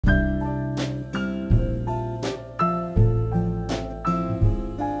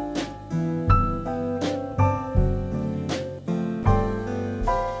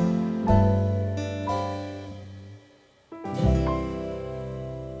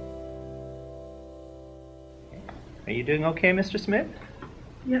Are you doing okay, Mr. Smith?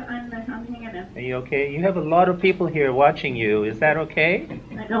 Yeah, I'm hanging in. Are you okay? You have a lot of people here watching you. Is that okay?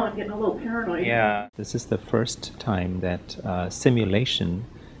 I know, I'm getting a little paranoid. Yeah. This is the first time that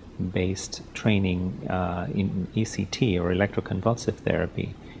simulation-based training in ECT, or electroconvulsive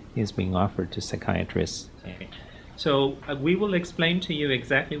therapy, is being offered to psychiatrists. So we will explain to you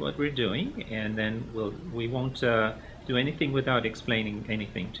exactly what we're doing, and then we won't do anything without explaining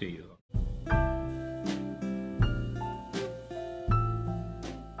anything to you.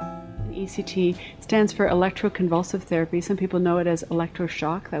 ECT stands for electroconvulsive therapy. Some people know it as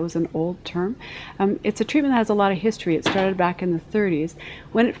electroshock. That was an old term. It's a treatment that has a lot of history. It started back in the 30s.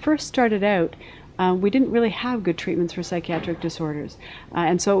 When it first started out, we didn't really have good treatments for psychiatric disorders.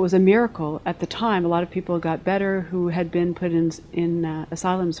 And so it was a miracle at the time. A lot of people got better who had been put in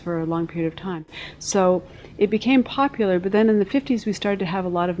asylums for a long period of time. So it became popular, but then in the 50s we started to have a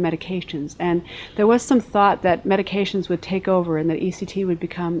lot of medications. And there was some thought that medications would take over and that ECT would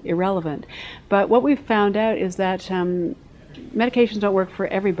become irrelevant. But what we've found out is that medications don't work for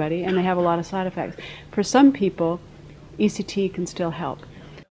everybody, and they have a lot of side effects. For some people, ECT can still help.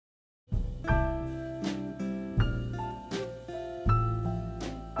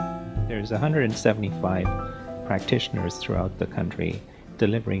 There's 175 practitioners throughout the country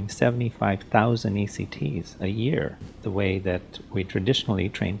delivering 75,000 ECTs a year. The way that we traditionally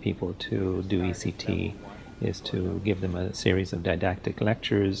train people to do ECT is to give them a series of didactic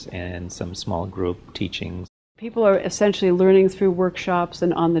lectures and some small group teachings. People are essentially learning through workshops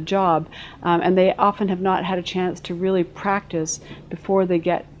and on the job, and they often have not had a chance to really practice before they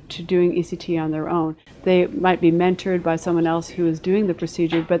get to doing ECT on their own. They might be mentored by someone else who is doing the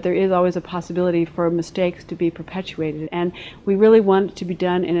procedure, but there is always a possibility for mistakes to be perpetuated. And we really want it to be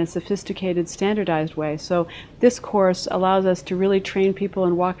done in a sophisticated, standardized way. So this course allows us to really train people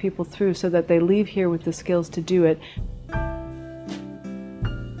and walk people through so that they leave here with the skills to do it.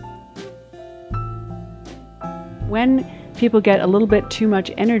 When people get a little bit too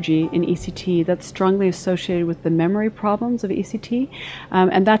much energy in ECT, that's strongly associated with the memory problems of ECT,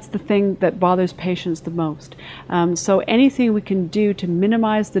 and that's the thing that bothers patients the most. So anything we can do to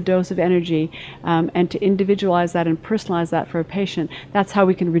minimize the dose of energy and to individualize that and personalize that for a patient, that's how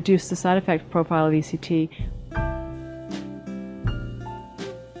we can reduce the side effect profile of ECT.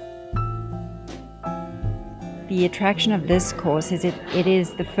 The attraction of this course is it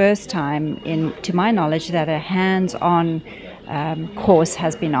is the first time, to my knowledge, that a hands-on course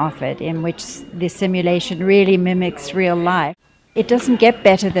has been offered in which the simulation really mimics real life. It doesn't get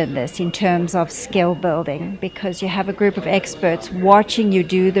better than this in terms of skill building, because you have a group of experts watching you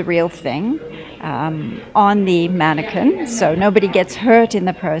do the real thing on the mannequin, so nobody gets hurt in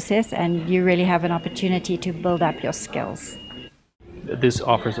the process, and you really have an opportunity to build up your skills. This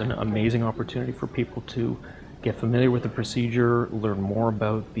offers an amazing opportunity for people to get familiar with the procedure, learn more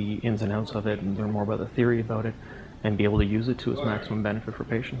about the ins and outs of it, and learn more about the theory about it, and be able to use it to its maximum benefit for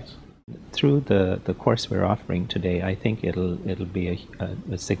patients. Through the course we're offering today, I think it'll be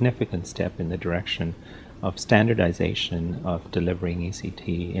a significant step in the direction of standardization of delivering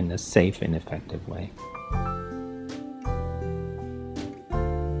ECT in a safe and effective way.